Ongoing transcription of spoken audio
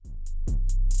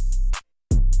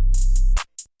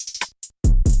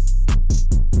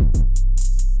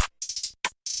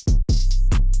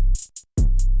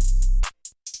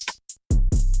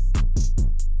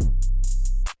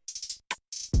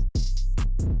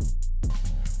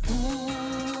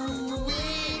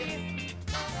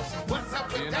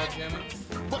out Jimmy.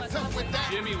 What's up with that?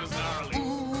 Jimmy was gnarly.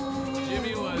 Ooh,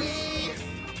 Jimmy was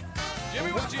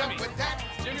What's Jimmy. up with that?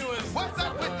 Jimmy was. What's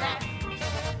up with that?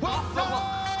 What's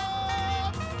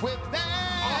up with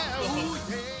that? Ooh,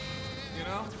 yeah. You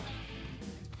know?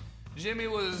 Jimmy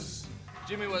was.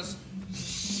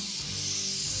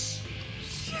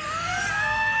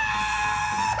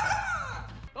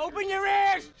 Open your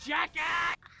ears,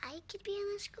 jackass! I could be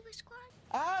in the scuba squad.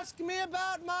 Ask me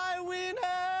about my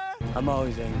wiener. I'm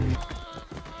always angry.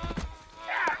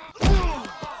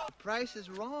 Price is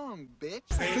wrong, bitch.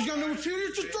 Because you got no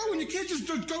material to throw, and you can't just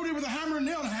go there with a hammer and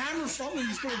nail and hammer something and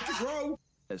it's going to grow.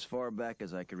 As far back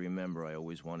as I can remember, I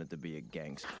always wanted to be a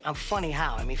gangster. I'm funny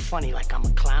how? I mean funny like I'm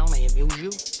a clown, I amuse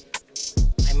you.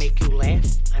 I make you laugh.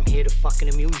 I'm here to fucking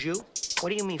amuse you. What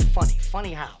do you mean funny?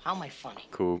 Funny how? How am I funny?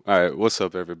 Cool. All right, what's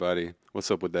up, everybody? What's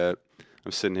up with that?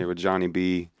 I'm sitting here with Johnny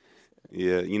B.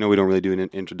 Yeah, you know we don't really do an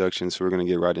introduction, so we're going to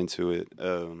get right into it.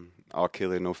 All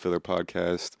Killer, No Filler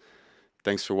podcast.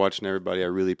 Thanks for watching, everybody. I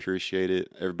really appreciate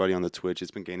it. Everybody on the Twitch,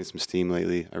 it's been gaining some steam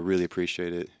lately. I really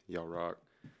appreciate it. Y'all rock.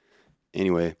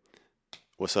 Anyway,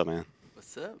 what's up, man?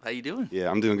 What's up? How you doing? Yeah,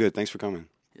 I'm doing good. Thanks for coming.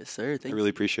 Yes, sir. Thank I really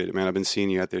appreciate it, man. I've been seeing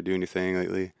you out there doing your thing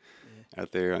lately. Yeah.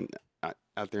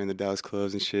 Out there in the Dallas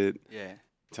clubs and shit. Yeah.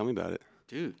 Tell me about it.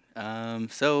 Dude,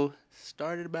 so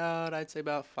started I'd say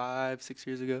about 5-6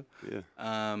 years ago.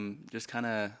 Yeah. Just kind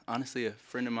of, honestly, a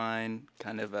friend of mine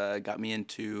kind of got me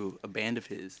into a band of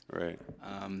his. Right.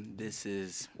 This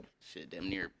is, damn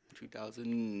near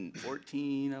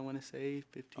 2014, I want to say,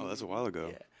 15. Oh, that's a while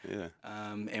ago. Yeah.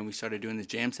 And we started doing this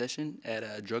jam session at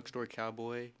a Drugstore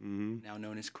Cowboy, now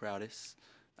known as Crowdus,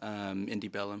 in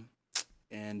Deep Ellum.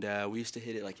 And we used to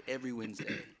hit it like every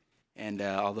Wednesday. And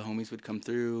all the homies would come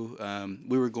through.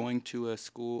 We were going to a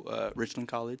school, Richland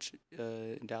College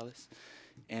in Dallas.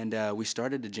 And we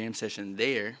started the jam session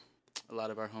there. A lot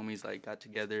of our homies like got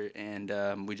together and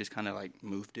we just kind of like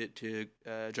moved it to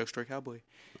Drugstore Cowboy.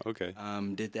 Okay.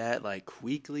 Did that like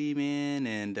weekly, man,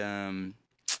 and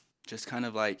just kind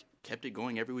of like kept it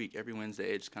going every week, every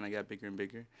Wednesday. It just kind of got bigger and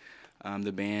bigger.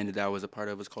 The band that I was a part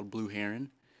of was called Blue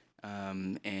Heron.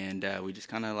 And we just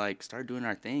kind of like started doing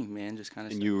our thing, man. Just kind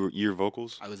of. And you're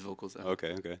vocals? I was vocals.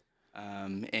 Okay.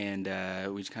 And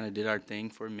we just kind of did our thing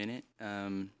for a minute.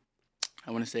 I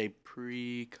want to say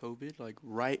pre-COVID, like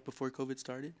right before COVID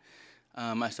started.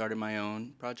 I started my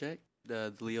own project,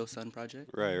 the Leo Sun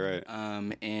project. Right.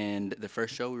 And the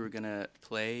first show we were gonna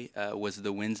play was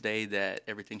the Wednesday that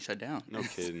everything shut down. No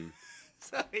kidding.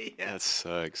 So, yeah. That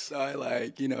sucks. So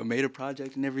I made a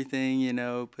project and everything,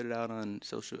 put it out on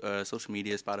social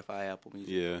media, Spotify, Apple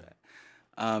Music. Yeah. All that.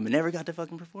 I never got to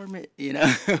fucking perform it, so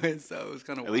it was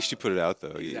kind of. At least you put it out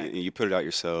though. Exactly. You put it out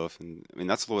yourself, and I mean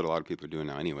that's what a lot of people are doing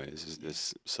now, anyways. Is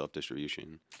this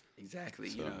self-distribution? Exactly.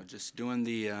 So. Just doing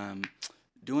the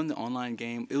online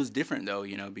game. It was different though,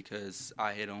 because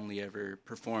I had only ever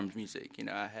performed music.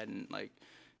 I hadn't like.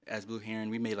 As Blue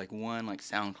Heron, we made like one like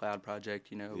SoundCloud project,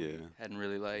 Yeah. We hadn't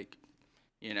really like,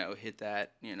 hit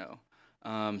that,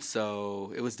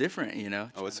 so it was different,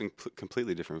 Oh, it's a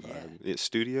completely different vibe. Yeah.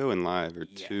 Studio and live are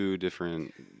two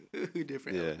different. Two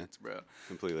different elements, bro.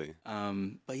 Completely.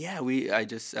 But yeah, I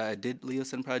just did Leo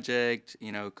Sun project.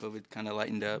 COVID kind of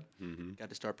lightened up. Got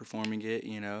to start performing it.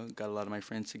 Got a lot of my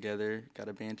friends together, got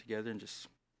a band together, and just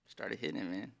started hitting it,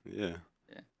 man. Yeah.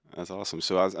 That's awesome.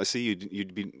 So I see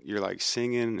you're like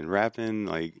singing and rapping,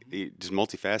 like just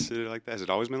multifaceted like that. Has it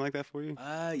always been like that for you?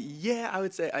 Yeah, I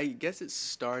would say. I guess it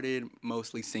started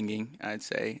mostly singing. I'd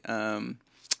say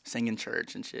sang in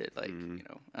church and shit, like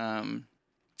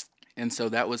and so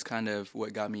that was kind of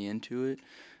what got me into it.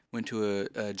 Went to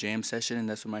a jam session, and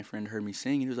that's when my friend heard me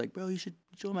sing. He was like, "Bro, you should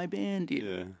join my band."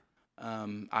 Yeah.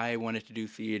 I wanted to do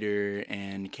theater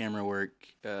and camera work,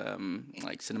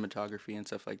 like cinematography and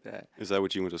stuff like that. Is that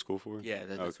what you went to school for? Yeah,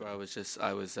 that's where I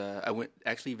went,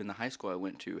 actually even the high school I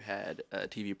went to had a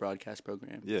TV broadcast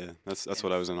program. Yeah, that's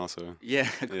what I was in also. Yeah.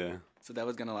 Yeah. So that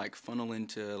was going to like funnel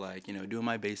into like, doing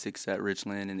my basics at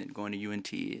Richland and then going to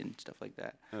UNT and stuff like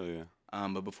that. Hell yeah.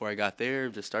 But before I got there,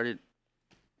 just started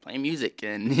playing music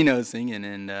and, singing.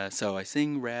 And so I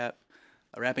sing, rap.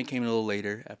 Rapping came a little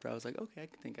later after I was like, okay, I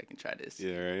think I can try this.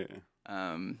 Yeah,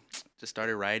 right. Just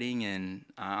started writing, and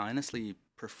I honestly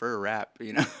prefer rap,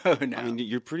 now. I mean,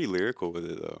 you're pretty lyrical with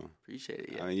it, though. Appreciate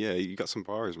it, yeah. Yeah, you got some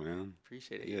bars, man.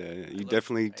 Appreciate it, yeah. You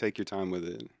definitely take your time with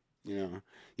it.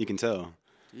 You can tell.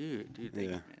 Dude, thank you,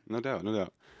 man. No doubt.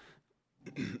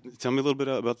 Tell me a little bit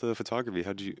about the photography.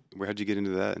 How'd you get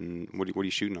into that, and what are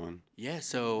you shooting on? Yeah,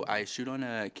 so I shoot on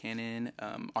a Canon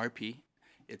RP.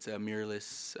 It's a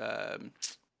mirrorless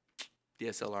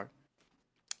DSLR.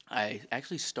 I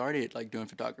actually started like doing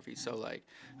photography. So like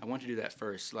I wanted to do that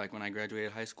first. Like when I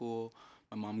graduated high school,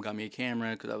 my mom got me a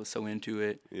camera because I was so into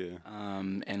it. Yeah.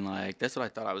 And like that's what I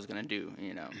thought I was gonna do.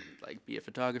 You know, like be a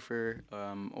photographer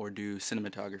or do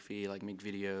cinematography, like make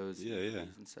videos. Yeah.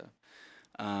 And stuff.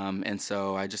 And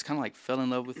so I just kind of like fell in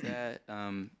love with that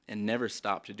and never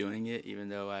stopped doing it, even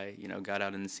though I got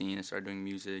out in the scene and started doing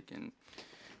music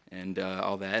and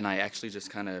all that. And I actually just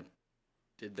kind of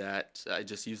did that. I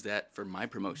just used that for my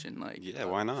promotion. Like, yeah,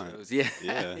 why not? Shows. Yeah,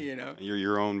 yeah. You're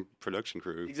your own production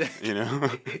crew. Exactly.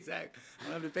 Exactly. I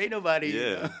don't have to pay nobody.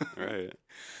 Yeah, right.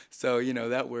 So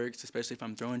that works, especially if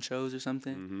I'm throwing shows or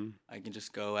something. Mm-hmm. I can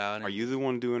just go out. And are you the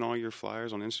one doing all your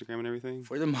flyers on Instagram and everything?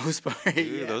 For the most part,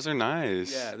 Dude, yeah. Those are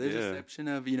nice. Yeah, there's a exception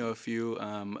of a few,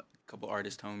 a couple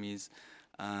artist homies.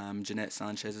 Jeanette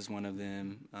Sanchez is one of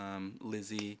them.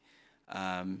 Lizzie.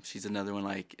 She's another one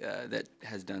that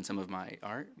has done some of my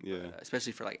art,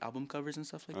 especially for like album covers and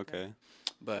stuff like that. Okay.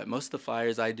 But most of the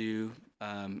flyers I do,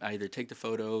 I either take the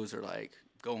photos or like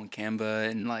go on Canva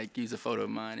and like use a photo of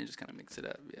mine and just kind of mix it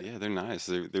up. Yeah, they're nice.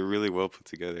 They're really well put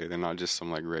together. They're not just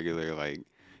some like regular like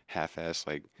half-ass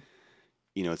like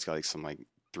it's got like some like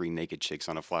 3 naked chicks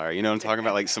on a flyer. You know what I'm talking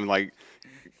about? Like some like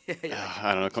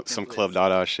I don't know, some Club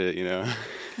Dada shit.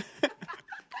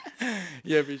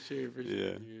 Yeah, for sure.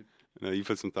 Yeah. No, you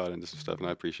put some thought into some stuff, and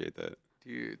I appreciate that.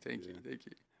 Dude, thank you.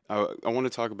 I want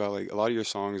to talk about like a lot of your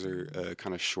songs are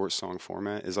kind of short song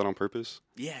format. Is that on purpose?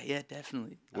 Yeah,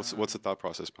 definitely. What's the thought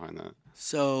process behind that?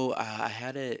 So I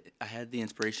had the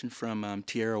inspiration from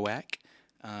Tierra Whack.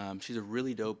 She's a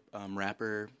really dope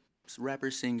rapper,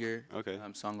 singer,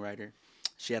 songwriter.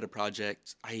 She had a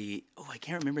project. I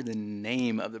can't remember the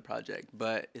name of the project,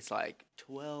 but it's like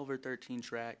 12 or 13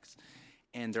 tracks,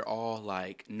 and they're all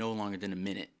like no longer than a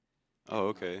minute. Oh,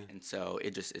 okay. And so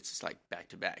it's just like back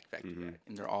to back, and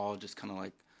they're all just kind of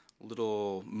like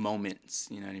little moments,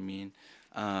 you know what I mean?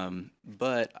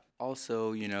 But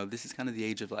also, this is kind of the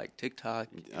age of like TikTok.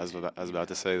 I was about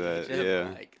to say that, yeah.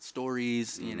 Like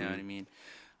stories, you know what I mean?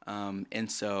 And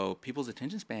so people's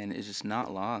attention span is just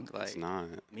not long. Like it's not.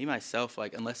 Me myself,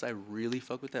 like unless I really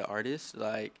fuck with that artist,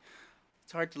 like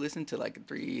it's hard to listen to like a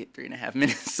 3.5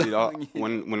 minute song.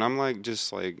 Dude, when I'm like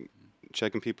just like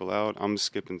checking people out, I'm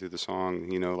skipping through the song,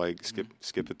 like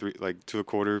skip a 3, like to a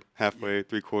quarter, halfway,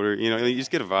 3/4, you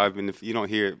just get a vibe, and if you don't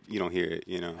hear it, you don't hear it,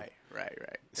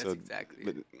 Right. That's exactly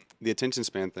but the attention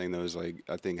span thing, though, is like,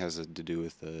 I think has to do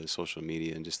with social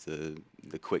media and just the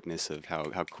quickness of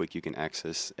how quick you can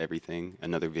access everything,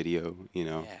 another video,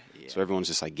 Yeah. So everyone's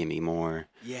just like, give me more.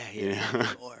 Yeah.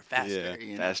 More, faster.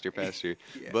 Faster.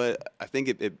 Yeah. But I think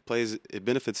it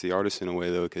benefits the artist in a way,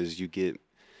 though, because you get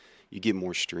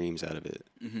more streams out of it.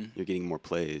 Mm-hmm. You're getting more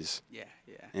plays. Yeah.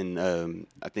 And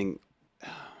I think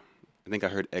I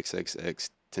heard XXX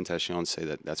Tentacion say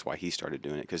that's why he started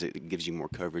doing it, because it gives you more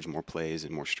coverage, more plays,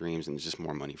 and more streams, and it's just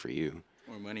more money for you.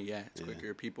 More money, yeah. It's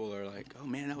quicker. People are like, oh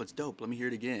man, that was dope. Let me hear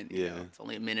it again. It's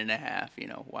only a minute and a half.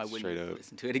 Why wouldn't you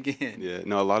listen to it again? Yeah.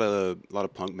 No, a lot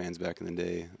of punk bands back in the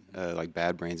day, like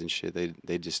Bad Brains and shit.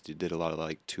 They just did a lot of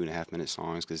like 2.5 minute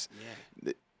songs because.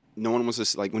 Yeah. No one wants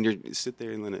to, like, when you sit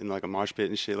there in like a mosh pit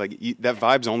and shit, like, that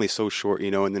vibe's only so short,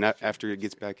 and then after it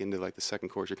gets back into, like, the second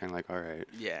chorus, you're kind of like, all right.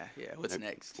 Yeah. What's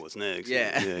next?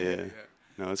 Yeah.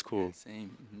 No, it's cool. Yeah,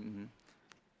 same. Mm-hmm.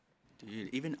 Dude,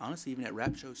 even at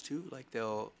rap shows, too, like,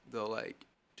 they'll like,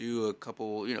 do a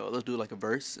couple, they'll do, like, a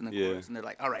verse in the chorus, and they're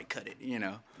like, all right, cut it,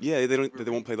 Yeah, they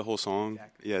won't play the whole song.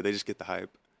 Exactly. Yeah, they just get the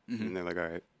hype, and they're like, all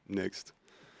right, next.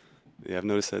 Yeah, I've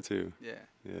noticed that, too. Yeah,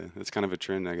 that's kind of a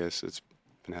trend, I guess. It's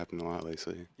been happening a lot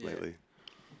lately.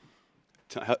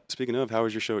 Speaking of, how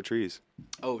was your show at Trees?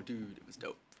 Oh, dude, it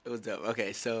was dope.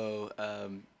 Okay, so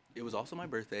it was also my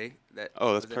birthday.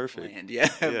 That's perfect. Planned. Yeah.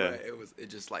 But it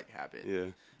just like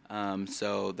happened. Yeah.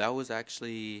 So that was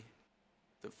actually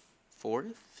the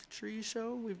 4th Tree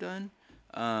show we've done.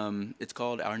 It's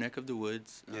called Our Neck of the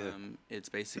Woods. It's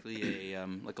basically a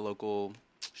like a local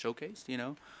showcase.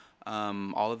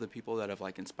 All of the people that have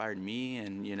like inspired me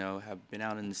and have been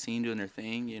out in the scene doing their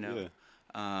thing,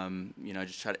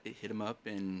 just try to hit them up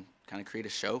and kind of create a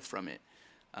show from it.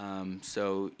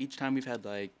 So each time we've had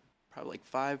like probably like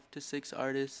 5 to 6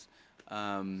 artists.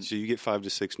 So you get 5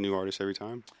 to 6 new artists every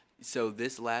time? So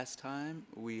this last time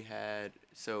we had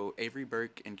Avery,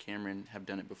 Burke, and Cameron have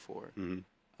done it before. Mm-hmm.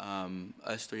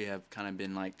 Us 3 have kind of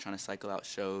been like trying to cycle out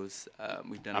shows.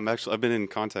 We've done. I've been in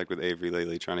contact with Avery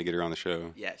lately, trying to get her on the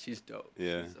show. Yeah, she's dope.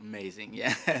 Yeah, she's amazing.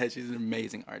 Yeah, she's an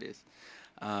amazing artist.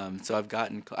 So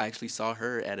I actually saw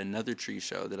her at another Tree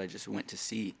show that I just went to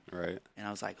see. Right. And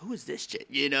I was like, who is this chick?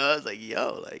 I was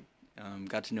like,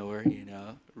 got to know her.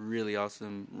 Really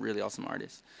awesome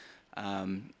artist.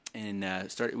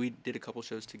 We did a couple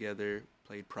shows together,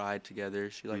 played Pride together.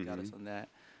 She got us on that.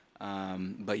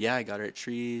 But yeah, I got her at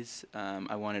Trees.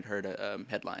 I wanted her to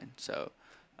headline. So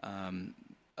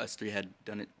us three had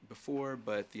done it before,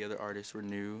 but the other artists were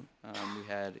new. We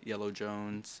had Yellow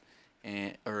Jones,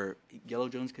 or Yellow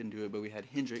Jones couldn't do it, but we had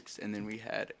Hendrix, and then we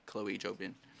had Chloe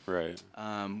Jobin. Right.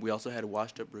 We also had a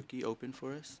Washed Up Rookie open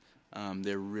for us.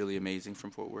 They're really amazing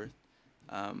from Fort Worth.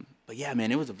 But yeah,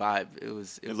 man, it was a vibe.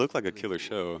 It looked like really a killer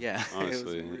cool. show. Yeah,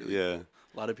 honestly. it was really yeah. cool.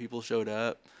 A lot of people showed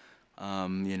up.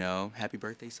 Happy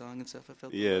birthday song and stuff. I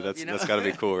felt. Yeah, that's got to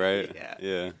be cool, right?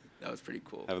 Yeah. That was pretty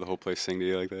cool. Have the whole place sing to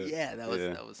you like that. Yeah, that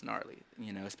was gnarly.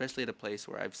 Especially at a place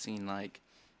where I've seen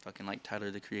fucking Tyler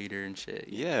the Creator and shit.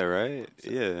 Yeah, right. So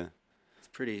yeah. It's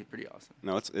pretty awesome.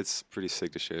 No, it's pretty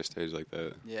sick to share a stage like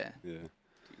that. Yeah. Yeah.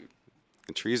 Dude.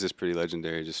 And Trees is pretty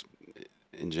legendary, just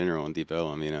in general in Deep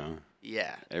Ellum,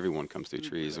 Yeah. Everyone comes through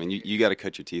Trees. I mean, you got to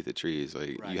cut your teeth at Trees.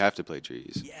 Like, right. You have to play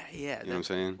Trees. Yeah. You know what I'm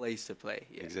saying? That's the place to play.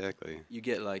 Yeah. Exactly. You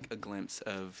get a glimpse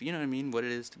of, what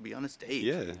it is to be on a stage.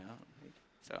 Yeah.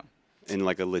 So. And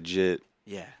a legit.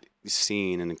 Yeah.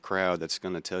 Scene and a crowd that's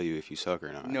gonna tell you if you suck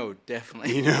or not. No,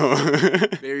 definitely.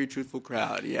 Very truthful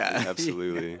crowd. Yeah.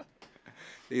 Absolutely.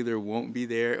 They either won't be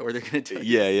there or they're gonna tell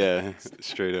you. Yeah.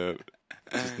 Straight up.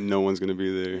 No one's gonna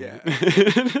be there. Yeah.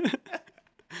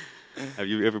 Have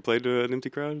you ever played to an empty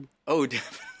crowd? Oh,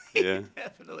 definitely. Yeah.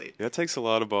 Definitely. That takes a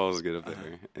lot of balls to get up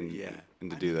there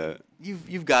and to do that.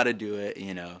 You've got to do it.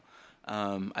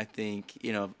 I think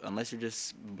unless you're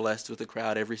just blessed with a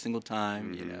crowd every single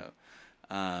time.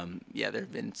 There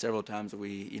have been several times that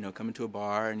we come into a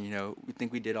bar and we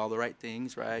think we did all the right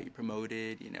things, right? You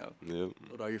promoted,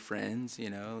 told all your friends,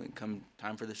 and come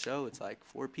time for the show, it's like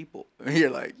 4 people. You're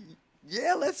like,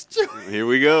 yeah, let's do it. Here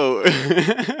we go.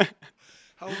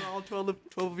 How are all 12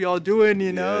 of y'all doing?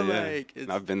 Yeah.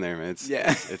 I've been there, man. It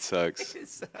sucks. It sucks.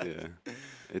 Yeah,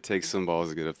 it takes some balls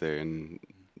to get up there and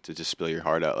to just spill your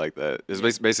heart out like that.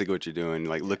 It's basically what you're doing.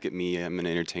 Look at me. I'm gonna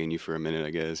entertain you for a minute, I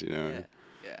guess. Yeah.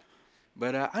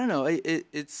 But I don't know.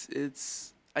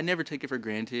 It's. I never take it for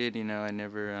granted. I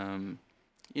never.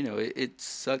 It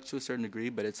sucks to a certain degree,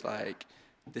 but it's like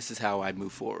this is how I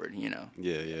move forward. Yeah.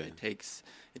 It takes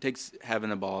having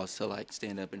the balls to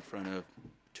stand up in front of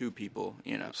 2 people.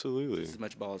 Absolutely. As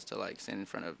much balls to stand in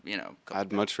front of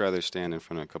I'd much rather stand in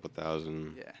front of a couple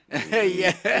thousand.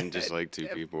 Yeah. Than just 2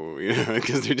 people,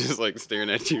 because they're just staring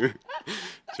at you,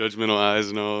 judgmental eyes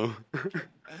and all.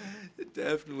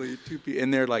 Definitely 2 people,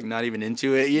 and they're not even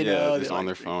into it. Just on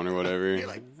their phone or whatever. You're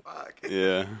like, fuck.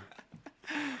 Yeah.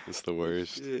 It's the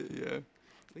worst. Yeah.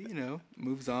 But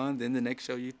moves on. Then the next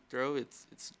show you throw, it's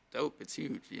dope. It's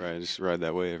huge. Right. Just ride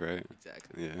that wave, right?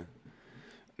 Exactly. Yeah.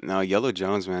 Now Yellow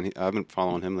Jones, man, I've been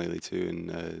following him lately too,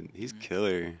 and he's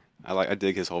killer. I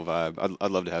dig his whole vibe.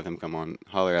 I'd love to have him come on.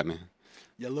 Holler at me.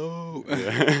 Yellow.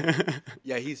 Yeah.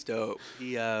 Yeah, he's dope.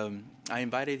 I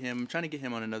invited him. I'm trying to get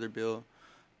him on another bill.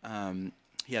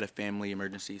 He had a family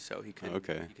emergency, so he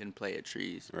couldn't play at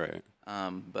Trees. Right.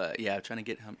 But yeah, I'm trying to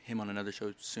get him on another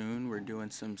show soon. We're doing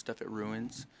some stuff at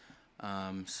Ruins.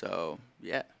 So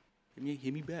yeah,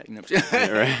 hit me back. No,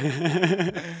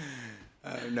 Right.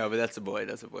 no, but that's a boy.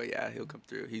 Yeah, he'll come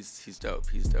through. He's dope.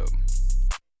 He's dope.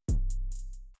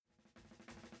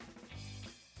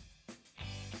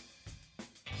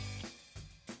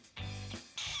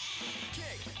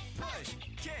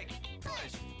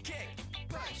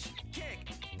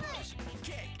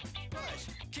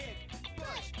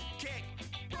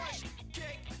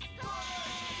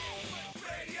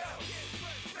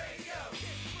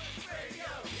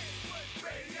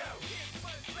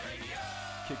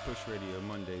 Kick Push Radio,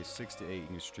 Mondays 6 to 8. You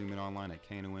can stream it online at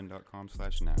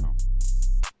knon.com/now.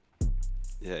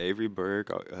 Yeah, Avery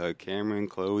Burke, Cameron,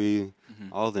 Chloe,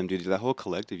 all of them, dude. That whole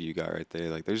collective you got right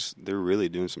there, they're really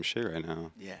doing some shit right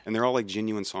now. Yeah. And they're all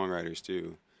genuine songwriters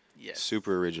too. Yes.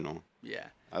 Super original. Yeah.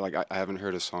 I haven't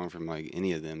heard a song from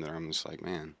any of them that I'm just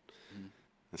man,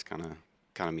 that's kind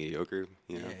of mediocre.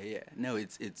 Yeah. No,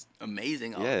 it's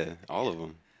amazing. All of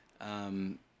them.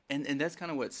 And that's kind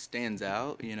of what stands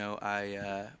out.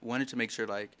 I wanted to make sure,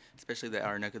 especially the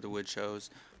Our Neck of the Woods shows,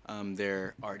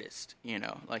 they're artists. You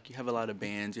have a lot of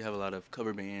bands, you have a lot of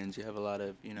cover bands, you have a lot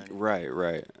of,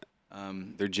 Right.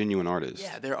 They're genuine artists.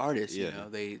 Yeah, they're artists. Yeah.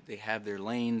 They have their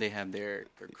lane, they have their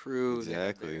crew.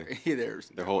 Exactly. Their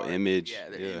whole image. Yeah,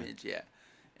 their image. Yeah.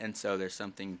 And so there's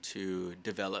something to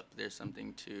develop. There's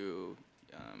something to,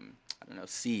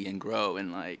 see and grow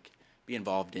and be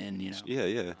involved in.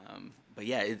 Yeah. But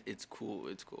yeah, it's cool.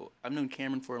 It's cool. I've known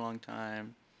Cameron for a long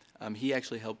time. He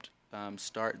actually helped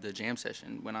start the jam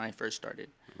session when I first started.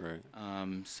 Right.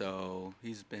 So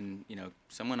he's been,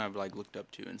 someone I've like looked up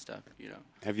to and stuff.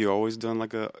 Have you always been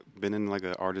in like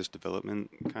a artist development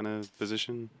kind of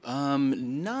position?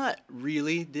 Not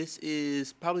really. This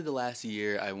is probably the last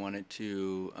year I wanted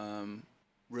to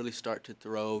really start to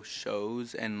throw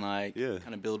shows and like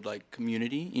kind of build like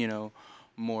community,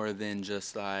 more than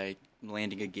just like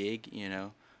landing a gig,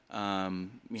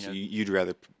 So you'd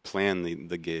rather plan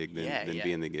the gig than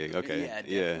be in the gig. Okay. Yeah,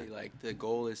 definitely. Like the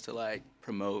goal is to like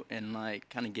promote and like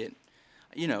kind of get,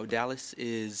 Dallas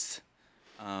has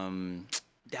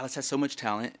so much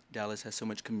talent. Dallas has so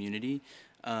much community,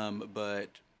 but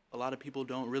a lot of people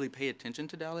don't really pay attention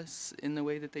to Dallas in the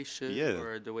way that they should,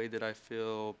 or the way that I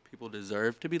feel people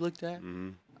deserve to be looked at.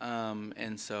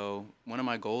 And so one of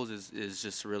my goals is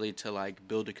just really to like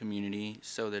build a community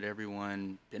so that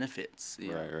everyone benefits.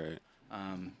 Right.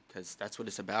 Because that's what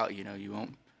it's about. You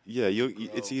won't. Yeah,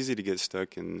 it's easy to get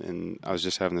stuck, and I was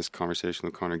just having this conversation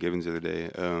with Connor Gibbons the other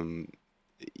day.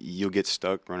 You'll get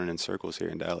stuck running in circles here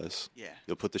in Dallas. Yeah.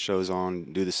 You'll put the shows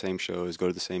on, do the same shows, go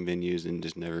to the same venues, and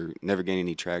just never gain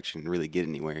any traction, really get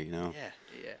anywhere, Yeah.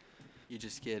 You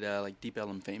just get like Deep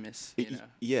Ellum famous,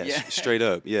 Yes, straight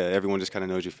up. Yeah, everyone just kind of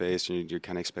knows your face, and you're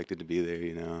kind of expected to be there,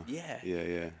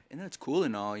 Yeah. And that's cool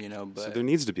and all, but... So there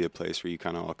needs to be a place where you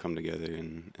kind of all come together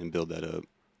and build that up.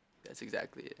 That's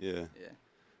exactly it. Yeah.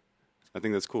 I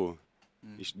think that's cool.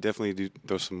 You should definitely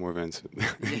throw some more events.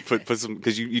 put some,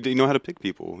 because you know how to pick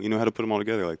people. You know how to put them all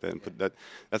together like that. And put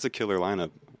that's a killer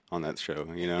lineup on that show,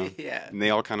 Yeah. And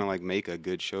they all kind of like make a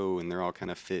good show, and they're all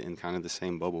kind of fit in kind of the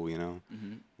same bubble,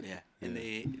 Mm-hmm. Yeah. And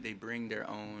they bring their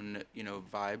own,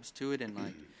 vibes to it, and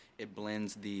like it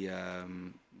blends the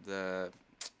I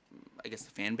guess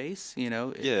the fan base,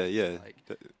 Yeah. Like,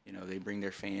 they bring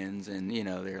their fans and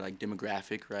their like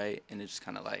demographic, right? And it's just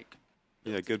kind of like.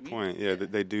 Yeah, good point. Yeah,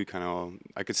 they do kind of all.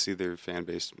 I could see their fan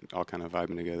base all kind of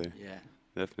vibing together. Yeah,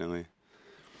 definitely.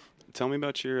 Tell me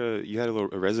about your. You had a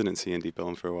residency in Deep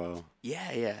Ellum for a while.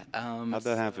 Yeah. How'd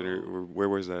that happen? Or where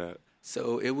was that at?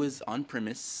 So it was on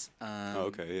premise.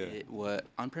 Okay, yeah.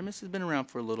 On premise has been around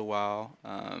for a little while.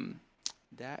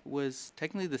 That was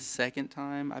technically the second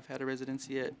time I've had a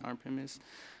residency at on premise,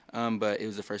 but it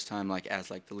was the first time like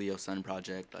as like the Leo Sun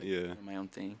project, like doing my own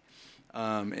thing,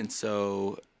 and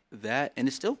so. That and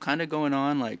it's still kind of going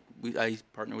on. Like I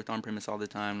partner with on premise all the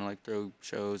time to like throw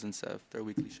shows and stuff, throw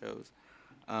weekly shows.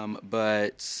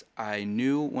 But I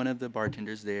knew one of the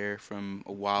bartenders there from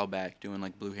a while back doing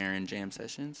like Blue Heron jam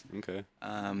sessions. Okay.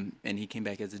 And he came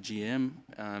back as a GM,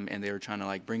 and they were trying to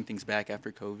like bring things back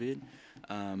after COVID.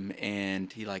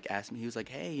 And he like asked me, he was like,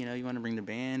 "Hey, you want to bring the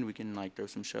band? We can like throw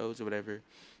some shows or whatever."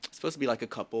 It's supposed to be like a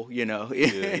couple,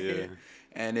 Yeah.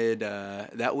 And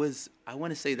I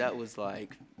want to say that was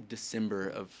like December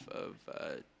of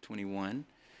 21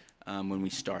 when we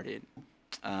started.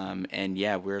 And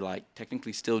yeah, we're like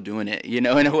technically still doing it, in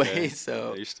a way. So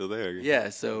yeah, you're still there. Yeah,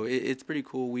 so it's pretty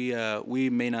cool. We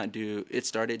may not do. It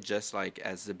started just like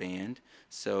as the band,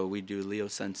 so we do Leo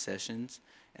Sun sessions,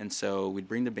 and so we'd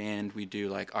bring the band. We do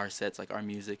like our sets, like our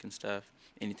music and stuff,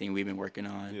 anything we've been working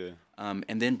on. Yeah.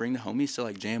 And then bring the homies to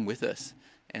like jam with us.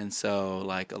 And so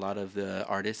like a lot of the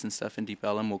artists and stuff in Deep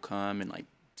Ellum will come and like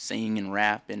sing and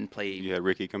rap and play. You had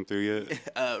Ricky come through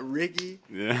yet? Ricky.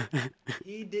 Yeah.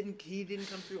 He didn't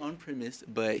come through on premise,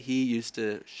 but he used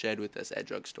to shed with us at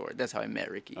Drugstore. That's how I met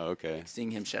Ricky. Oh, okay. Like,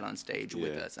 seeing him shed on stage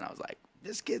with us, and I was like,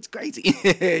 this kid's crazy.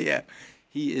 Yeah.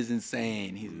 He is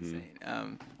insane. He's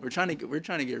insane. We're trying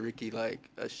to get Ricky like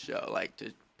a show, like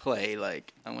to play.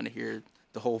 Like I want to hear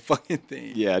the whole fucking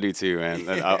thing. Yeah, I do too, man.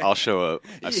 I'll show up.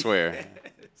 I swear.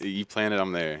 You plan it,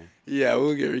 I'm there. Yeah,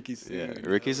 we'll get Ricky soon. Yeah,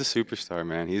 Ricky's a superstar,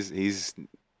 man. He's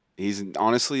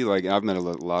honestly, like, I've met a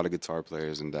lot of guitar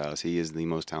players in Dallas. He is the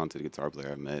most talented guitar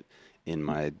player I've met in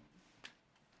my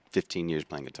 15 years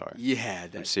playing guitar. Yeah,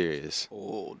 I'm serious.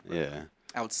 Old, bro. Yeah.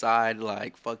 Outside,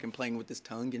 like fucking playing with his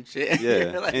tongue and shit.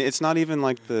 Yeah, like, and it's not even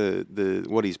like the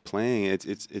what he's playing.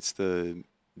 It's the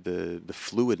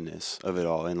fluidness of it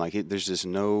all, and like there's just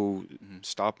no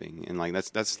stopping, and like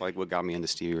that's like what got me into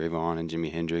Stevie Ray Vaughan and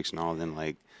Jimi Hendrix and all of them.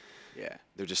 Like, yeah,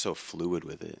 they're just so fluid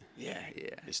with it. Yeah.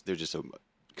 They're just so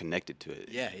connected to it.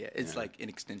 Yeah. It's like an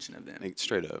extension of them. Like,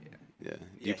 straight up. Yeah.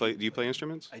 Do you play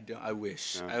instruments? I don't. I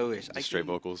wish. No. I wish. Just straight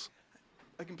vocals.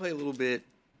 I can play a little bit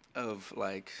of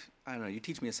like, I don't know. You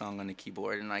teach me a song on the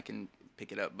keyboard and I can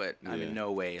pick it up, but I'm in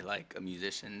no way like a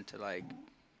musician to like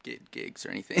get gigs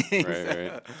or anything.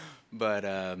 Right. But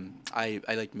I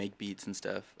like make beats and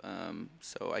stuff,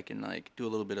 so I can like do a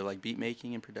little bit of like beat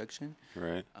making and production.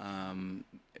 Right.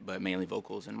 But mainly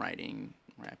vocals and writing,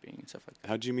 rapping and stuff like that.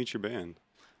 How'd you meet your band?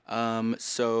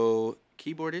 So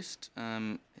keyboardist,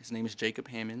 his name is Jacob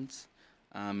Hammonds.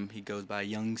 He goes by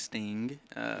Young Sting.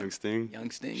 Young Sting?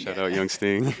 Young Sting. Shout out Young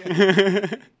Sting.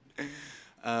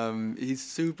 He's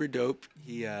super dope.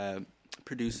 He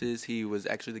produces. He was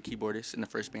actually the keyboardist in the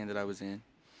first band that I was in.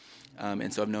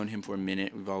 And so I've known him for a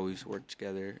minute. We've always worked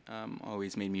together,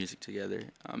 always made music together.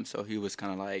 So he was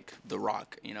kind of like the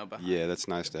rock, behind. Yeah, that's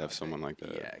nice to have someone like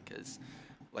that. Yeah, because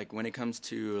like when it comes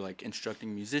to like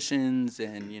instructing musicians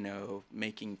and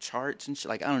making charts and shit,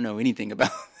 like I don't know anything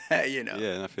about that.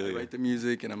 Yeah, I feel you. I write the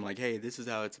music and I'm like, hey, this is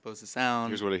how it's supposed to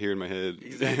sound. Here's what I hear in my head.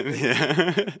 Exactly.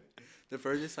 Yeah. The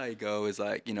furthest I go is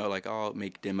like like I'll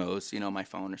make demos, on my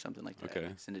phone or something like that. Okay.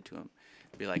 Send it to them.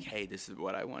 Be like, hey, this is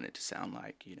what I want it to sound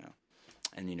like,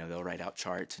 And they'll write out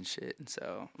charts and shit. And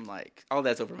so I'm like, all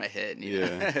that's over my head.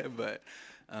 Yeah. But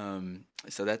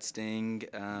so that's Sting.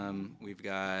 We've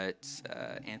got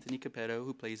Anthony Capetto,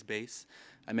 who plays bass.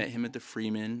 I met him at the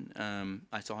Freeman.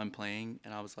 I saw him playing,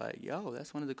 and I was like, yo,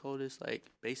 that's one of the coolest like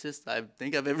bassists I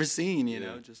think I've ever seen.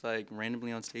 Just like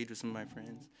randomly on stage with some of my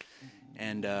friends.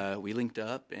 And we linked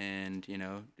up, and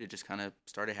it just kind of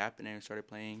started happening. We started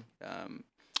playing.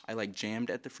 I like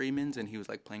jammed at the Freemans, and he was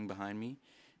like playing behind me.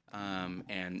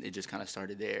 And it just kind of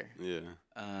started there. Yeah.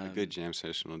 A good jam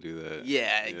session will do that.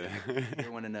 Yeah. Exactly.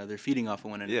 Hear one another, feeding off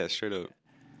of one another. Yeah, straight up.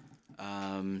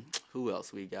 Who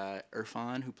else? We got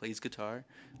Irfan, who plays guitar.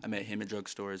 I met him at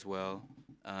drugstore as well.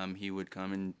 He would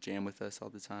come and jam with us all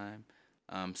the time.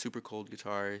 Super cold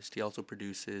guitarist. He also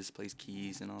produces, plays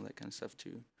keys, and all that kind of stuff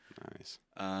too. Nice.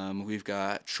 We've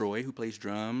got Troy, who plays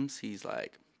drums. He's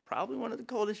like probably one of the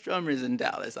coldest drummers in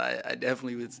Dallas. I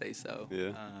definitely would say so.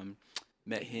 Yeah.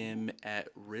 Met him at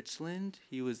Richland.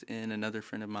 He was in another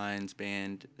friend of mine's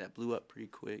band that blew up pretty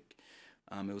quick.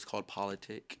 It was called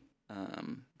Politic.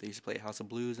 They used to play House of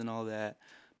Blues and all that.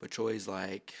 But Troy's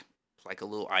like a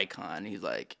little icon. He's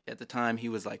like, at the time, he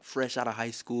was like fresh out of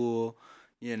high school,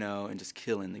 and just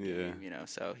killing the game,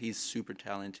 So he's super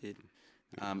talented.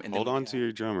 And Hold on to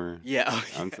your drummer. Yeah.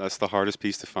 That's the hardest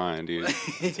piece to find, dude.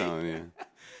 I'm telling you.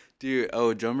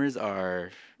 Dude, drummers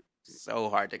are so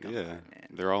hard to come by, man.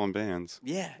 They're all in bands.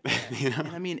 Yeah. And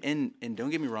I mean, and don't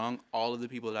get me wrong, all of the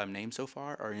people that I've named so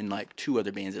far are in like 2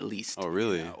 other bands at least. Oh,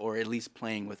 really? Or at least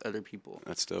playing with other people.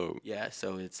 That's dope. Yeah,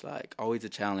 so it's like always a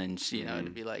challenge, to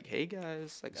be like, hey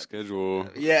guys, like schedule.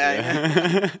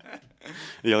 Yeah.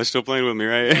 Yeah, they're still playing with me,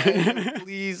 right?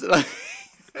 Please.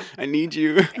 I need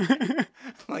you.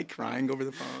 Like crying over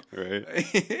the phone.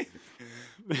 Right.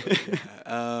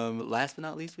 Last but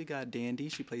not least, we got Dandy.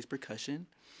 She plays percussion.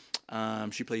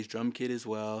 She plays drum kit as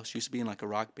well. She used to be in like a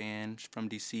rock band. She's from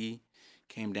DC.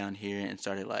 Came down here and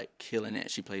started like killing it.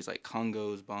 She plays like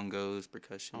congos, bongos,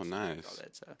 percussion. Oh, nice. All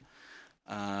that stuff.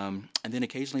 And then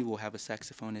occasionally we'll have a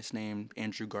saxophonist named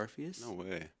Andrew Garfias. No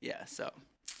way. Yeah, so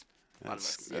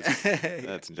that's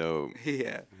dope.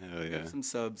 Yeah. Hell yeah. Some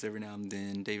subs every now and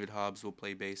then. David Hobbs will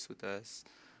play bass with us.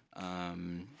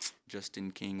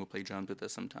 Justin King will play drums with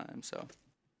us sometimes. So,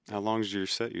 how long is your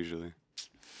set usually?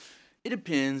 It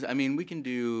depends. I mean, we can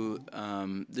do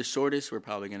the shortest we're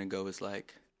probably gonna go is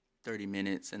like 30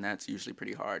 minutes, and that's usually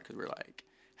pretty hard because we're like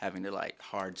having to like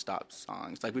hard stop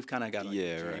songs. Like we've kind of got like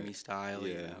Jamie style.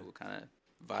 Yeah. We'll kind of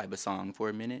vibe a song for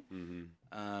a minute.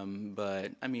 Mm-hmm.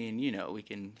 But I mean, we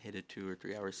can hit a 2 or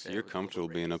 3 hour set. So you're comfortable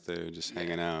being up there, just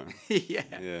hanging out. Yeah.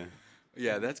 Yeah.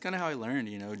 Yeah, that's kind of how I learned,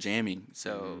 jamming.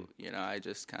 So, I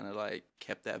just kind of like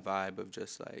kept that vibe of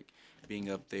just like being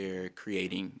up there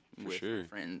creating with my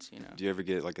friends, Do you ever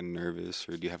get like a nervous,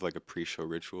 or do you have like a pre-show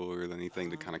ritual or anything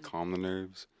to kind of calm the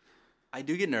nerves? I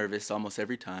do get nervous almost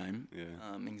every time.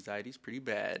 Yeah. Anxiety's pretty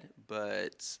bad,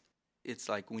 but it's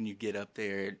like when you get up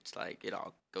there, it's like it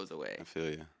all goes away. I feel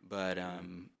you. But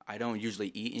I don't usually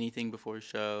eat anything before a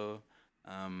show.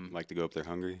 Like to go up there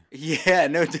hungry? Yeah,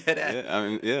 no dead ass. Yeah, I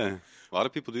mean, yeah. A lot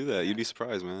of people do that. You'd be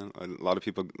surprised, man. A lot of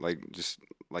people just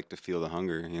like to feel the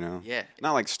hunger, Yeah.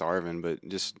 Not like starving, but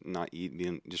just not eat,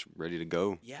 being just ready to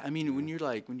go. Yeah, I mean, when you've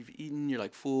eaten, you're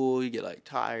like full, you get like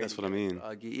tired. That's what I mean.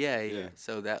 Yeah.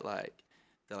 So that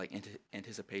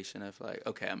anticipation of like,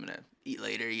 okay, I'm gonna eat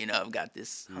later. I've got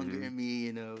this hunger in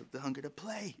me. The hunger to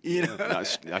play.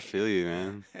 I feel you,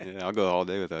 man. Yeah, I'll go all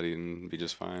day without eating, be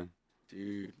just fine.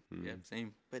 Dude, yeah,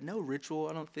 same. But no ritual,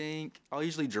 I don't think. I'll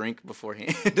usually drink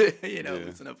beforehand,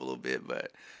 loosen up a little bit,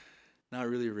 but not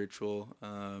really a ritual.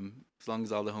 As long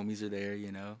as all the homies are there,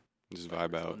 Just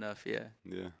vibe out. Enough, yeah.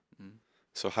 Yeah.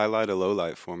 So highlight a low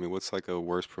light for me. What's like a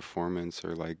worst performance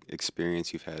or like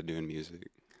experience you've had doing music?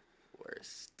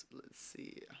 Worst. Let's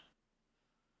see.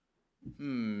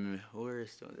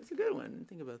 Worst one. That's a good one.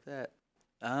 Think about that.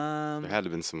 There had to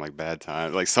have been some like bad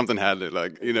time. Like something had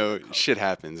to shit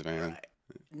happens, man. Right.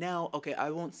 Now, okay, I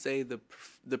won't say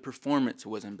the performance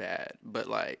wasn't bad, but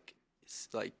like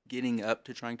getting up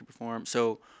to trying to perform.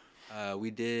 So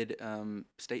we did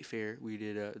State Fair. We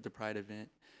did the Pride event,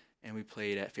 and we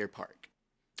played at Fair Park.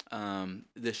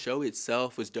 The show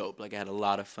itself was dope. Like I had a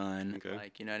lot of fun. Okay.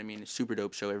 Like, you know what I mean? A super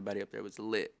dope show. Everybody up there was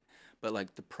lit. But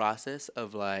like the process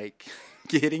of like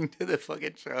getting to the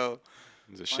fucking show.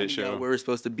 It was a shit show. Where we're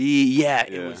supposed to be.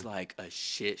 It was like a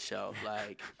shit show.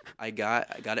 Like I got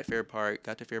at Fair Park,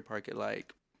 got to Fair Park at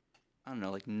like, I don't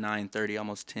know, like 9:30,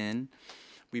 almost 10.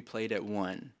 We played at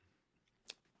 1.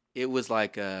 It was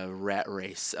like a rat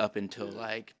race up until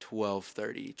like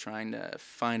 12:30, trying to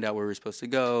find out where we were supposed to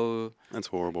go. That's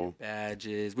horrible.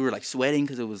 Badges. We were like sweating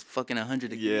because it was fucking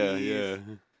 100 degrees. Yeah.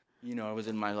 You know, I was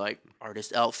in my like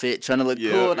artist outfit trying to look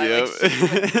cool, and I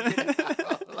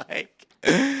like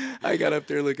I got up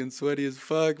there looking sweaty as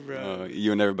fuck, bro.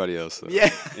 You and everybody else, though.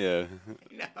 Yeah. Yeah.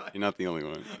 You're not the only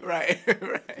one. Right.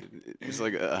 It's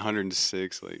like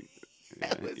 106, like...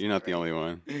 Yeah, you're not the only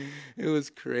one. It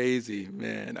was crazy,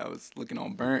 man. I was looking all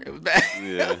burnt. It was bad.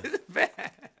 Yeah. It was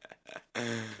bad.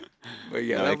 But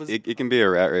yeah, no, it can be a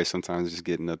rat race sometimes, just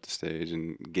getting up the stage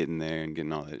and getting there and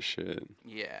getting all that shit.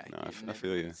 Yeah. No, I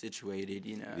feel you. Situated,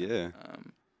 you know. Yeah.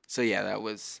 So yeah, that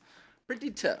was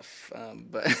pretty tough.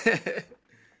 But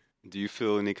do you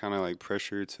feel any kind of like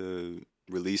pressure to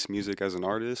release music as an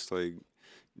artist? Like,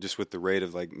 just with the rate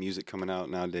of like music coming out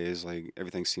nowadays, like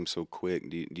everything seems so quick.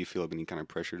 Do you feel any kind of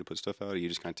pressure to put stuff out, or you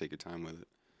just kind of take your time with it?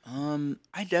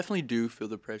 I definitely do feel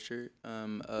the pressure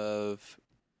of.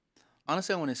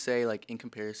 Honestly, I want to say like in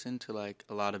comparison to like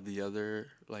a lot of the other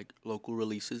like local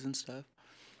releases and stuff,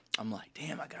 I'm like,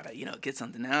 damn, I gotta get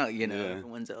something out. Yeah.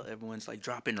 Everyone's like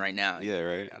dropping right now. Yeah,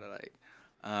 right. Gotta like.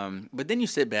 But then you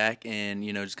sit back and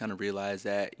just kind of realize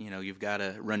that you've got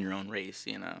to run your own race.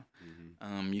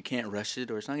 Mm-hmm. You can't rush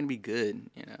it, or it's not gonna be good.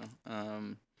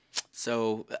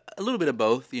 So a little bit of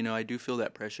both. I do feel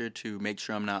that pressure to make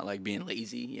sure I'm not like being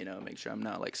lazy. Make sure I'm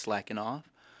not like slacking off.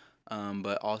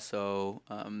 But also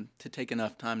to take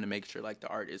enough time to make sure like the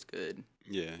art is good.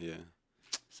 Yeah.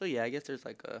 So yeah, I guess there's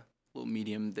like a little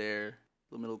medium there,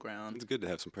 little middle ground. It's good to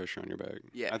have some pressure on your back.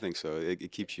 Yeah, I think so.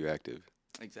 It keeps you active.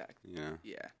 Exactly. Yeah.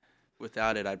 Yeah.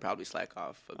 Without it, I'd probably slack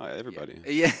off. Everybody.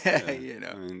 Yeah.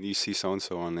 I mean, you see so and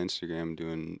so on Instagram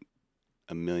doing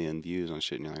 1 million views on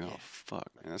shit, and you're like, oh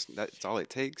fuck, man, that's all it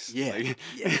takes. Yeah.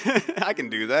 Like, I can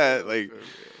do that. Like,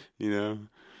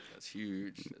 That's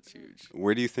huge.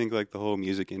 Where do you think like the whole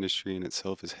music industry in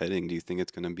itself is heading? Do you think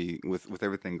it's gonna be with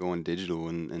everything going digital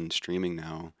and streaming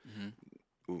now?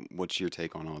 Mm-hmm. What's your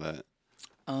take on all that?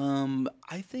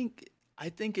 I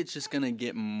think it's just gonna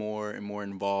get more and more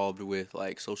involved with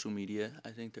like social media. I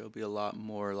think there'll be a lot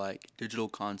more like digital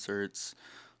concerts,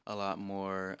 a lot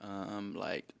more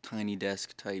like tiny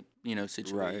desk type,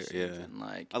 situations. Right. Yeah. And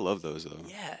like I love those though.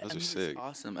 Yeah, those are sick. It's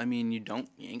awesome. I mean, you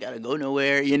ain't gotta go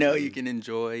nowhere. You can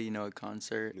enjoy, a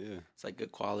concert. Yeah. It's like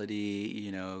good quality,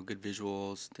 good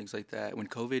visuals, things like that. When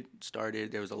COVID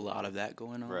started, there was a lot of that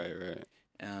going on. Right.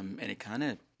 And it kind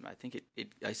of, I think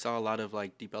I saw a lot of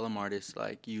like Deep Ellum artists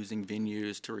like using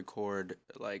venues to record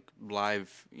like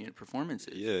live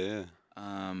performances. Yeah.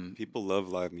 People love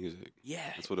live music. Yeah.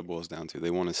 That's what it boils down to.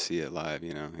 They want to see it live,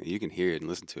 You can hear it and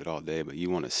listen to it all day, but you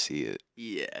want to see it.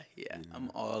 Yeah. I'm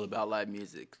all about live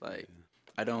music. Like,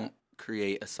 I don't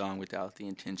create a song without the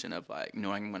intention of like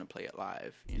knowing I'm going to play it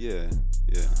live. Yeah.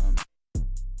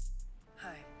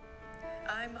 Hi,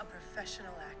 I'm a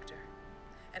professional actor,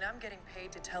 and I'm getting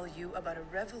paid to tell you about a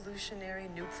revolutionary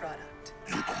new product.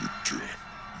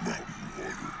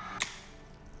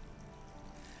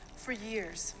 For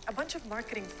years, a bunch of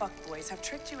marketing fuckboys have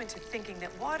tricked you into thinking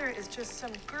that water is just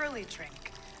some girly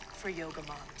drink for yoga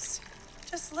moms.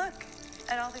 Just look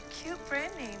at all the cute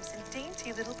brand names and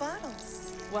dainty little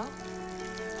bottles. Well,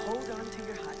 hold on to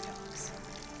your hot dogs,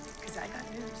 because I got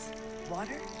news.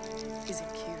 Water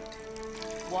isn't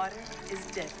cute. Water is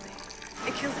deadly.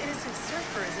 It kills innocent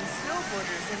surfers and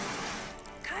snowboarders and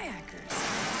kayakers.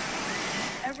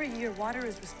 Every year, water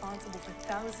is responsible for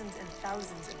thousands and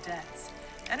thousands of deaths.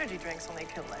 Energy drinks only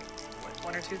kill like,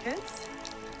 1 or 2 kids?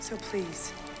 So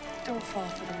please, don't fall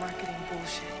for the marketing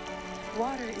bullshit.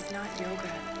 Water is not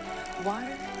yoga.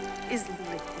 Water is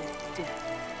liquid death.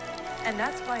 And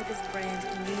that's why this brand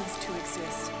needs to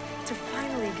exist, to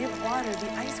finally give water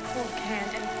the ice-cold can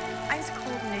and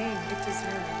ice-cold name it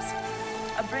deserves.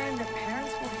 A brand that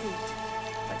parents will hate,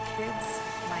 but kids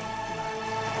might love.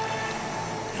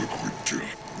 Liquid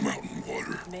death, mountain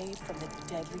water. Made from the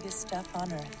deadliest stuff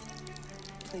on Earth.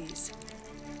 Please,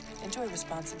 enjoy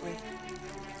responsibly.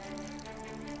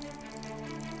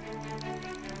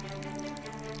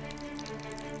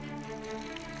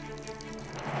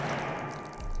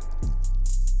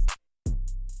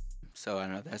 So I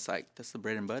know that's the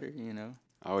bread and butter, you know.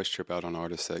 I always trip out on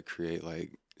artists that create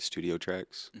like studio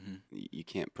tracks. You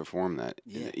can't perform that.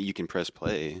 Yeah. You can press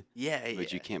play. Yeah,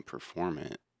 but you can't perform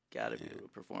it. Gotta be able to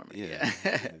perform it. Yeah.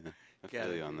 I feel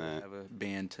Gotta you on that. have a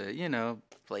band to, you know,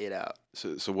 play it out.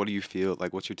 So what do you feel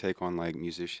like? What's your take on like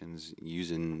musicians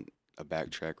using a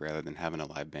backtrack rather than having a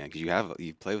live band? Because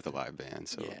you play with a live band.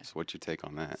 So what's your take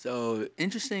on that? So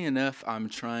interesting enough, I'm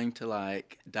trying to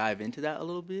like dive into that a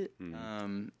little bit.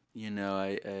 You know,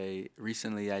 I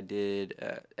recently I did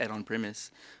at On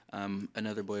Premise.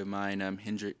 Another boy of mine,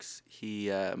 Hendrix, he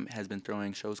has been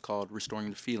throwing shows called Restoring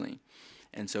the Feeling.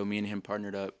 And so me and him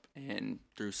partnered up, and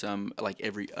through some, like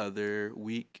every other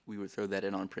week, we would throw that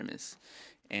in On Premise.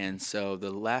 And so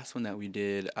the last one that we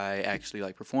did, I actually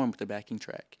like performed with the backing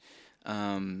track.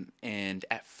 And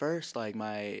at first, like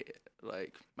my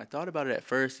thought about it at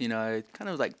first, you know, it kind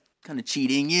of was like kind of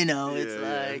cheating, you know. It's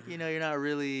like, you know, you're not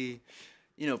really,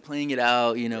 you know, playing it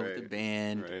out, you know, with the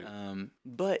band.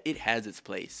 But it has its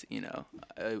place, you know.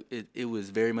 It was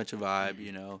very much a vibe,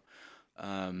 you know.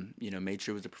 You know, made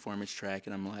sure it was a performance track,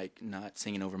 and I'm like not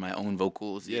singing over my own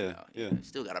vocals. You know,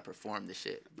 still gotta perform the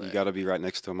shit. But you gotta be right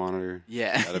next to a monitor.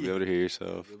 Yeah, you gotta be able to hear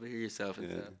yourself. Be able to hear yourself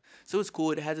and stuff. So it's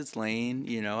cool. It has its lane.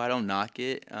 You know, I don't knock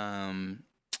it.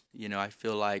 You know, I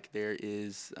feel like there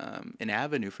is an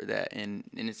avenue for that, and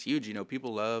it's huge. You know,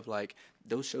 people love like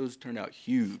those shows turned out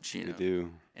huge. You know, they do.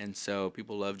 And so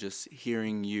people love just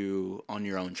hearing you on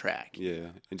your own track. Yeah,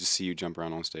 and just see you jump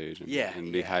around on stage. And,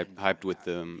 and be hyped, hyped with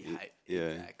them.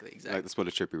 Exactly. Like that's what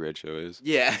a Trippie Red show is.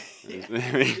 Yeah. They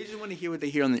just want to hear what they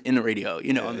hear in the radio,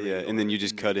 you know. On the radio, and then you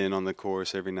just cut in on the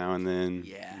chorus every now and then.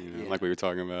 Yeah. You know, like we were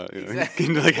talking about. You Exactly.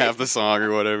 know, like half the song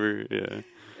or whatever. Yeah.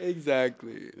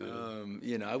 Exactly.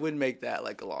 You know, I wouldn't make that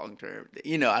like a long term.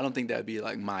 You know, I don't think that would be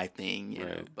like my thing. You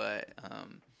know, but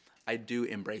I do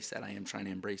embrace that. I am trying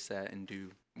to embrace that and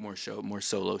do more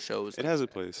solo shows. It has a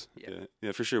place.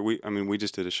 Yeah, for sure. We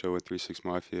just did a show with 3-6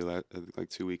 Mafia like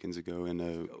 2 weekends ago,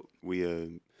 and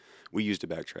we used a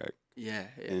backtrack. Yeah.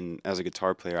 And as a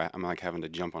guitar player, I'm like having to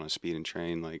jump on a speeding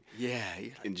train, like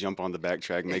and jump on the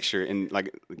backtrack, make sure and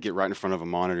like get right in front of a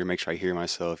monitor, make sure I hear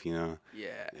myself. You know.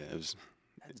 Yeah. It was.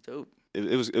 That's dope.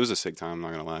 It was a sick time. I'm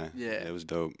not gonna lie. Yeah. It was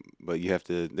dope. But you have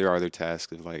to. There are other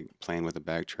tasks of like playing with a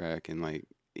backtrack and like.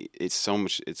 It's so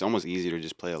much. It's almost easier to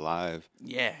just play it live.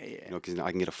 Yeah. You know, because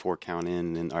I can get a 4 count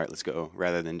in, and all right, let's go.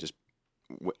 Rather than just,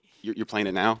 you're playing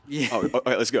it now. Yeah. Oh, all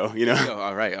right, let's go. You know. Oh,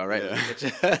 all right. Yeah.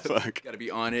 Fuck. Got to be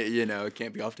on it. You know, it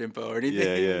can't be off tempo or anything.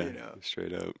 Yeah. You know?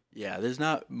 Straight up. Yeah. There's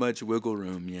not much wiggle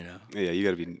room. You know. Yeah. You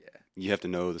gotta be. Yeah. You have to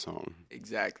know the song.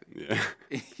 Exactly. Yeah.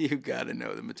 You gotta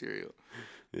know the material.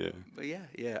 Yeah. But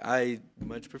yeah. I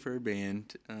much prefer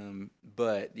band.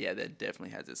 But yeah, that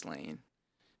definitely has its lane.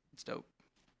 It's dope.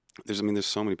 There's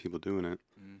so many people doing it.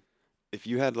 If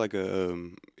you had like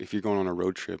if you're going on a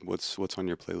road trip, what's on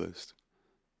your playlist?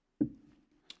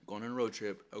 Going on a road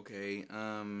trip, okay.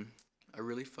 I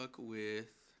really fuck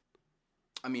with.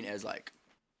 I mean, as like,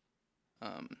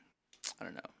 I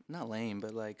don't know, not lame,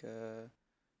 but like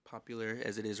popular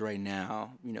as it is right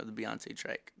now. You know, the Beyonce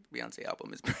track, the Beyonce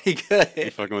album is pretty good. You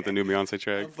fucking with the new Beyonce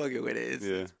track? I'm fucking with it.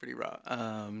 It's pretty raw.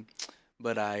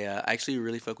 But I actually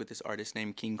really fuck with this artist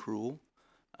named King Cruel.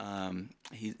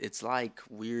 It's like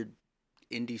weird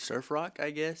indie surf rock, I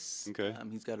guess. Okay.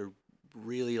 He's got a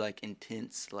really like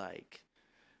intense like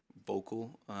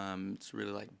vocal. It's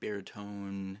really like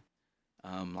baritone,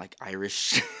 like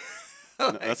Irish.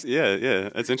 That's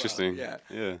that's interesting.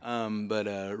 But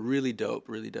really dope.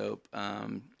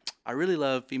 I really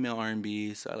love female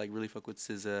R&B, so I like really fuck with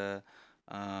SZA.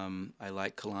 I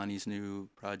like Kalani's new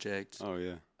project. Oh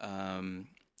yeah.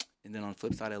 And then on the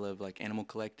flip side, I love like Animal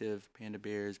Collective, Panda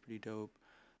Bear is pretty dope.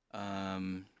 I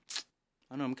don't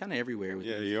know, I'm kind of everywhere with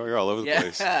music. You're all over the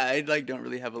place. I like don't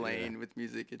really have a lane with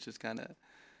music. It's just kind of.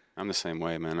 I'm the same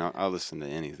way, man. I'll listen to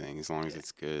anything as long as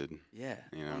it's good. Yeah.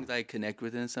 You know? As long as I connect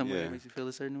with it in some way, it makes you feel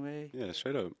a certain way. Yeah,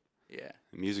 straight up. Yeah.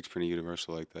 Music's pretty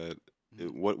universal like that.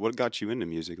 What got you into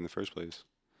music in the first place?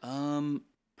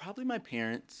 Probably my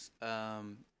parents.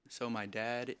 So my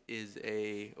dad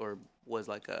was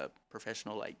like a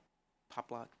professional like pop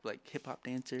rock, like hip hop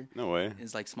dancer. No way.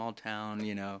 It's like small town,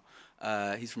 you know.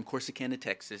 He's from Corsicana,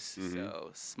 Texas,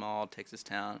 so small Texas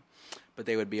town. But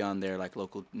they would be on their like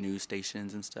local news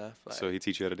stations and stuff. Like, so he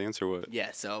teach you how to dance or what?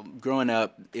 Yeah. So growing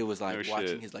up, it was like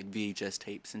watching his like VHS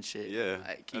tapes and shit. Yeah.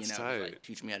 Like that's tight. like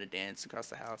teach me how to dance across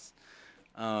the house.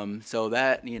 So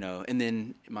that, you know, and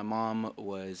then my mom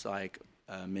was like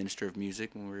a minister of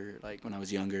music when I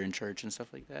was younger in church and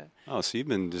stuff like that. Oh, so you've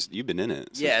been in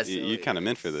it. So yeah, you kind of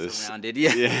meant for this. Surrounded,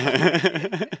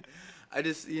 yeah. I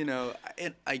just,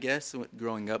 I guess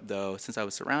growing up though, since I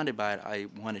was surrounded by it, I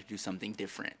wanted to do something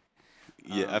different.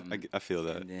 Yeah, I feel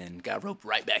that. And then got roped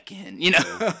right back in, Yeah,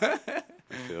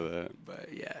 I feel that. But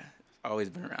yeah, always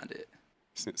been around it.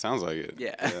 Sounds like it.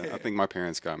 Yeah. I think my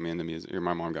parents got me into music, or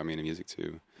my mom got me into music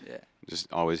too. Yeah.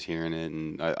 Just always hearing it,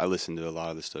 and I listen to a lot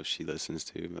of the stuff she listens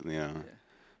to, but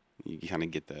you kind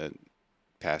of get that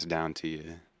passed down to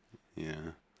you.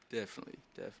 Yeah. Definitely.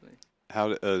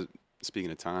 How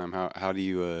speaking of time, how do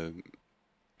you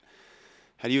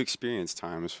experience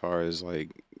time as far as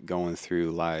like going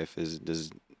through life?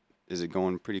 Is it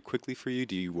going pretty quickly for you?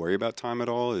 Do you worry about time at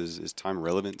all? Is time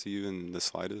relevant to you in the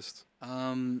slightest?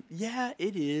 Yeah,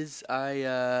 it is.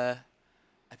 I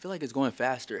feel like it's going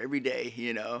faster every day,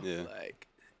 Yeah. Like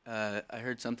I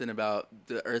heard something about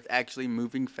the Earth actually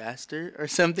moving faster or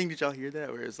something. Did y'all hear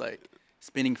that? Where it's like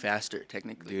spinning faster,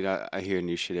 technically. Dude, I hear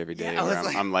new shit every day. Yeah, where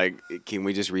I'm like, can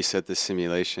we just reset the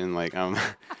simulation? Like,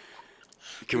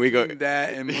 can we go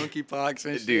that and monkeypox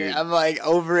and shit? Dude, I'm like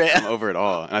over it. I'm over it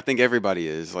all, and I think everybody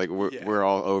is. Like, we're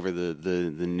all over the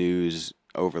news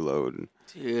overload.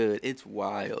 Dude, it's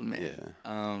wild, man.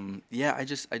 Yeah. I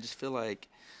just feel like,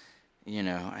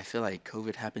 I feel like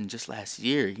COVID happened just last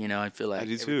year. I feel like I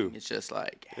do too. It's just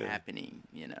like happening.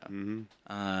 Mm-hmm.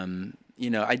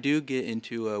 I do get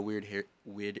into a weird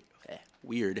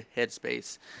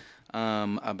headspace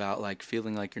about like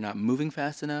feeling like you're not moving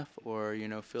fast enough, or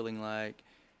feeling like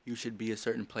you should be a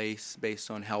certain place based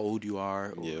on how old you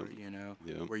are, or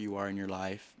where you are in your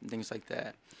life, and things like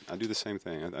that. I do the same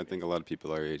thing. I think a lot of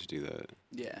people our age do that.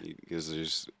 Yeah. Because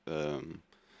there's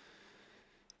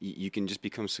you can just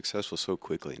become successful so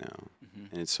quickly now,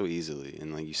 and it's so easily,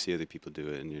 and like you see other people do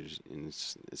it, and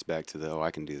it's back to the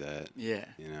I can do that. Yeah.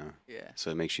 Yeah.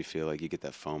 So it makes you feel like you get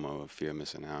that FOMO of fear of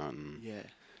missing out, and Yeah.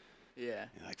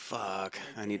 you're like, fuck,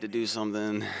 I need to do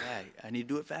something. Yeah, I need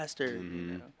to do it faster.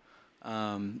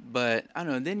 But I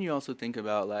don't know. Then you also think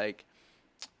about like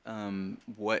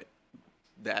what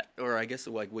that, or I guess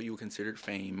like what you would consider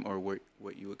fame, or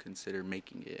what you would consider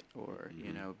making it, or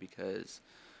because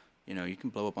you can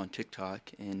blow up on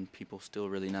TikTok and people still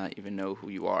really not even know who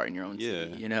you are in your own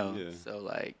city. Yeah. So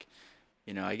like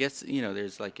I guess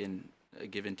there's like a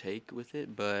give and take with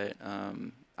it, but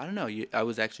I don't know. I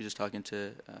was actually just talking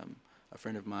to a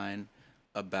friend of mine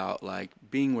about like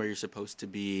being where you're supposed to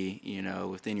be,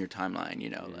 within your timeline,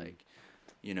 like,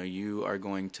 you are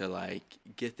going to like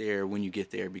get there when you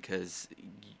get there because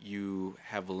you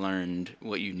have learned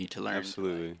what you need to learn.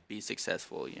 Absolutely. To, like, be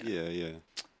successful, Yeah.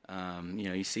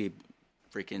 You see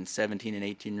freaking 17 and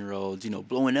 18-year-olds,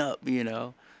 blowing up,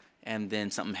 and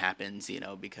then something happens,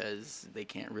 because they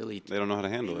can't really. They don't know how to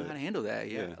handle it. They don't know how to handle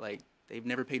that, yeah. Like they've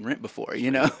never paid rent before,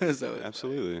 So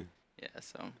absolutely. Yeah,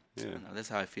 so yeah. I don't know, that's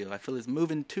how I feel. I feel it's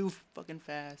moving too fucking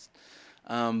fast.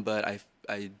 But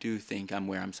I do think I'm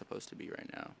where I'm supposed to be right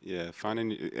now. Yeah,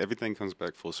 finding everything comes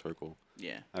back full circle.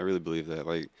 Yeah. I really believe that.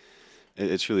 Like,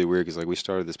 it's really weird because like we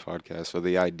started this podcast, so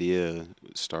the idea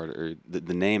started, or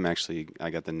the name actually, I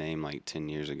got the name like 10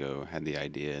 years ago. Had the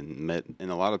idea and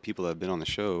a lot of people that have been on the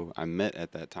show I met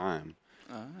at that time.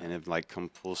 And have like come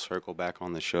full circle back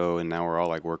on the show, and now we're all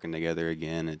like working together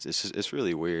again. It's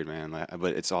really weird, man. Like,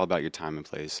 but it's all about your time and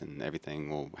place, and everything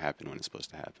will happen when it's supposed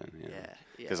to happen. Yeah.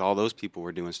 Because all those people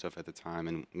were doing stuff at the time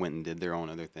and went and did their own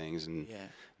other things, and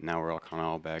now we're all kind of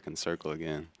all back in circle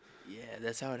again. Yeah,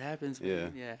 that's how it happens,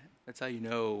 man. Yeah. That's how you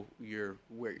know you're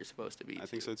where you're supposed to be. I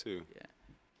think so too. Yeah.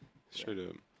 Straight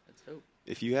up. That's dope.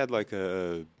 If you had like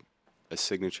a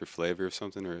signature flavor of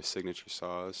something, or a signature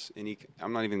sauce,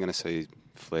 I'm not even going to say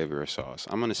flavor or sauce.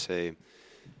 I'm going to say,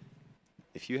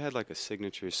 if you had like a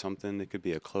signature something, it could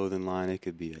be a clothing line, it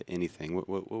could be anything.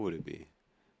 What would it be?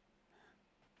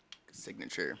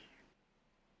 Signature.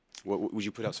 What would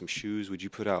you put out? Some shoes? Would you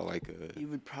put out like a? It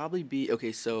would probably be,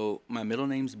 okay, so my middle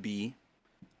name's B.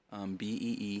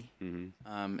 B-E-E.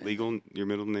 Mm-hmm. Legal? Your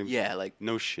middle name? Yeah, like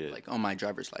no shit. Like on my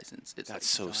driver's license. It's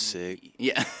that's like so sick. B.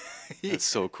 Yeah. That's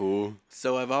so cool.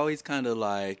 So I've always kind of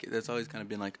like, that's always kind of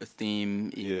been like a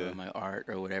theme, in my art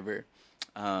or whatever.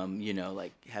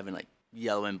 Like having like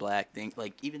yellow and black things,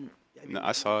 like even. No,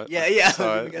 I saw it. Yeah. I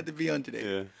saw it. We got to be on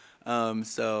today. Yeah.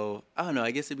 So I don't know.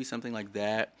 I guess it'd be something like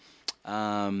that. But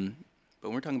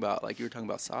when we're talking about, like you were talking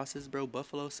about sauces, bro,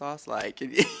 buffalo sauce, like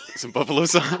some buffalo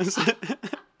sauce.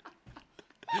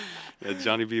 Yeah,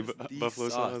 Johnny B. Buffalo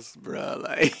sauce, bro.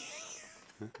 Like,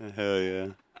 hell yeah.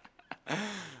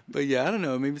 But yeah, I don't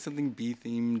know. Maybe something bee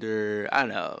themed, or I don't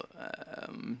know.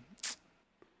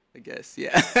 I guess,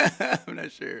 yeah. I'm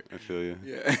not sure. I feel you.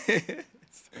 Yeah.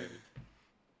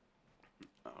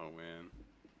 Oh man.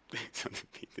 Something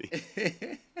bee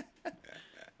themed.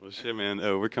 Well, shit, man.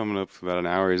 We're coming up about an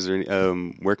hour. Is there any,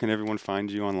 where can everyone find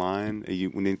you online?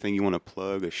 Anything you want to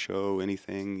plug, a show,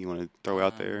 anything you want to throw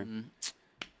out there?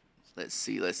 Let's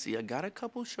see. I got a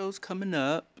couple shows coming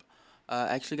up. I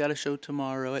actually got a show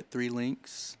tomorrow at 3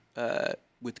 Links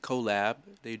with Collab.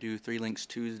 They do 3 Links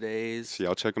Tuesdays. So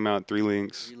y'all check them out, 3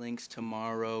 Links. 3 Links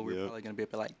tomorrow. We're probably going to be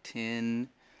up at like 10.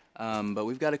 But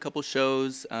we've got a couple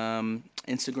shows.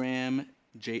 Instagram,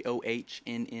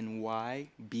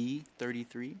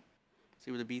 JOHNNYB33.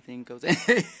 See where the B thing goes in?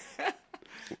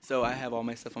 So I have all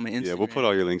my stuff on my Instagram. Yeah, we'll put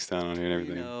all your links down on here and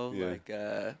everything. You know,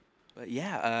 yeah. But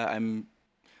yeah, I'm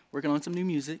working on some new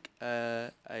music.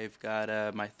 I've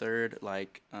got my third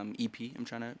EP I'm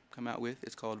trying to come out with.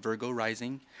 It's called Virgo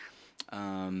Rising.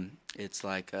 It's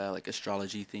like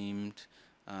astrology themed.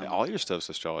 All your stuff's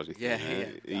astrology. Yeah,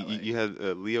 right? yeah. You had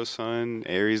Leo Sun,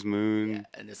 Aries Moon. Yeah,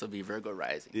 and this will be Virgo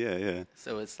Rising. Yeah.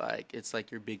 So it's like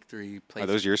your big 3 places.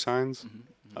 Are those your signs?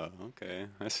 Mm-hmm. Oh, okay.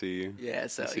 I see you. Yeah,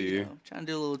 so you know, trying to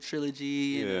do a little trilogy.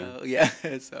 You know? Yeah.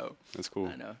 So that's cool.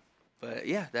 I know, but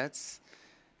yeah, that's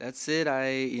it.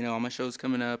 All my shows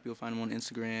coming up. You'll find them on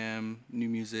Instagram. New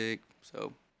music.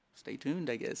 So stay tuned,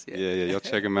 I guess. Yeah. Y'all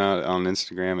check him out on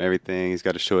Instagram. Everything. He's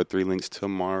got a show at 3 Links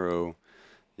tomorrow.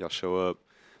 Y'all show up.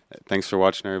 Thanks for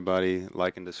watching, everybody.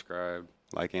 Like and subscribe.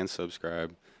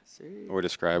 Or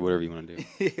describe, whatever you want to do.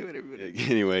 Whatever.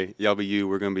 Anyway, y'all be you.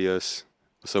 We're going to be us.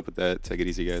 What's up with that? Take it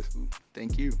easy, guys.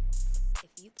 Thank you. If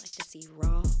you'd like to see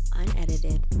raw,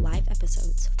 unedited, live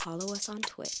episodes, follow us on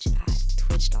Twitch at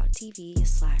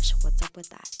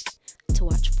twitch.tv/whatsupwiththat. To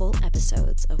watch full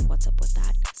episodes of What's Up With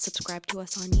That, subscribe to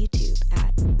us on YouTube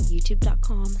at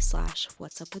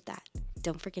youtube.com/whatsupwiththat.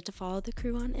 Don't forget to follow the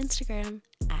crew on Instagram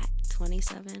at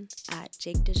 27, at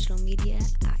Jake Digital Media,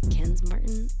 at Ken's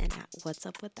Martin, and at What's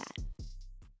Up With That.